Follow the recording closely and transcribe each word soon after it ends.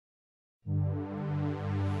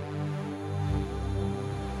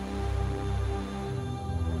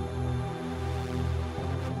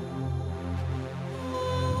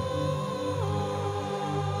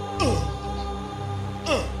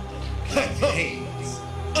hands.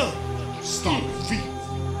 Stomp your feet.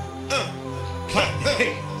 Clap your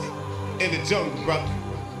hands. In the jungle, brother.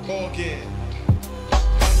 Go again.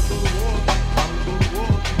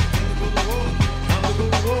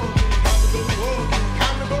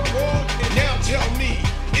 Now tell me,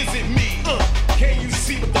 is it me? Can you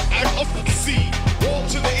see what the I see? All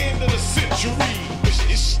to the end of the century.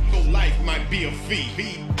 This life might be a fee.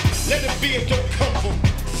 Let it be, it don't come from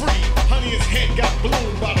free. Honey, his head got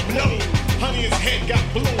blown by the blow. Honey, his head got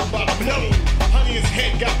blown by the blow. Honey, his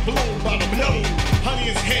head got blown by the blow. Honey,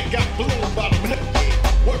 his head got blown by the blow.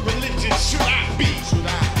 What religion should I be?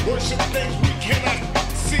 Worship things we cannot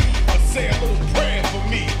see, or say a little prayer for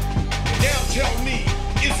me. Now tell me,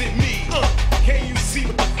 is it me? Can you see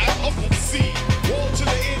what the I see? All to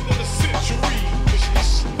the end of the century.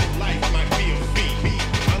 This life might be a fee.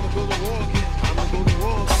 I'm gonna go to war again. I'm gonna go to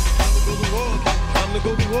war again. I'm gonna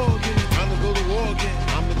go to war again. I'm gonna go to war again.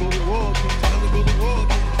 I'm gonna go to war again. I'm gonna go to war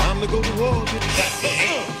again. I'm gonna go to war again. Clap your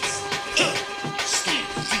hands. Stomp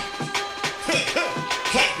your feet.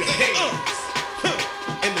 Clap your hands.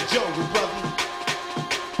 In the jungle, brother.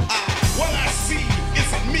 What I see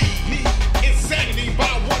isn't me. Insanity by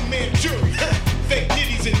a one-man jury. Fake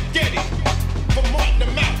nitties and Getty. From Martin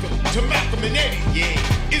to Malcolm and Eddie.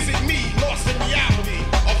 Yeah. Is it me, lost in reality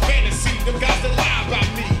or fantasy? Them guys that lie about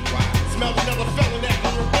me. Smell another felon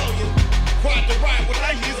after rebellion. Quiet the riot with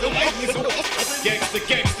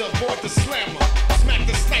gangster, avoid the slammer. Smack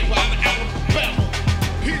the sniper out of Alabama.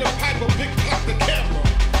 Peter Piper, pickpocket the camera.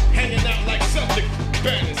 Hanging out like Celtic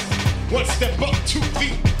banners. One step up, 2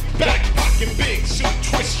 feet back, pocket big. Should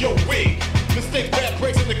twist your wig. Mistake bad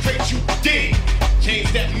breaks in the crate you dig.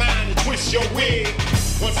 Change that mind and twist your wig.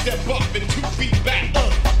 One step up and 2 feet back.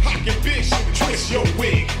 Pocket big, should twist your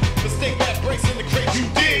wig. Mistake bad breaks in the crate you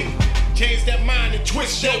dig. Change that mind and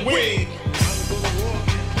twist your wig.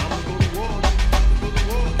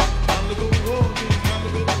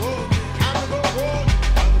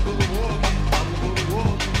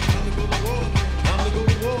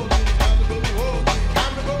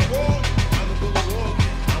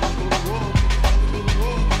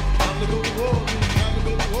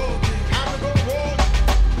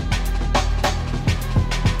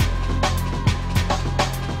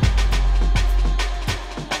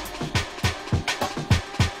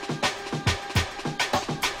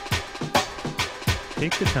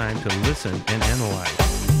 Take the time to listen and analyze.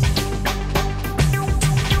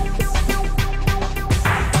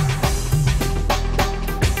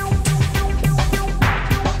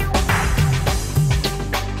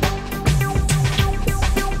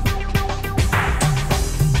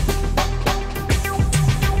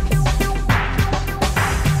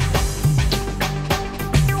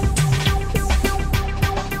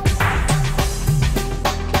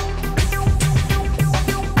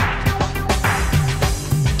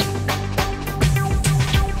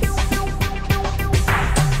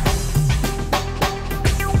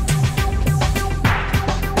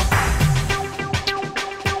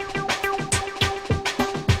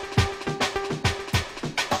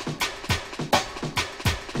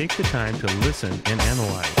 Take the time to listen and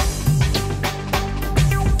analyze.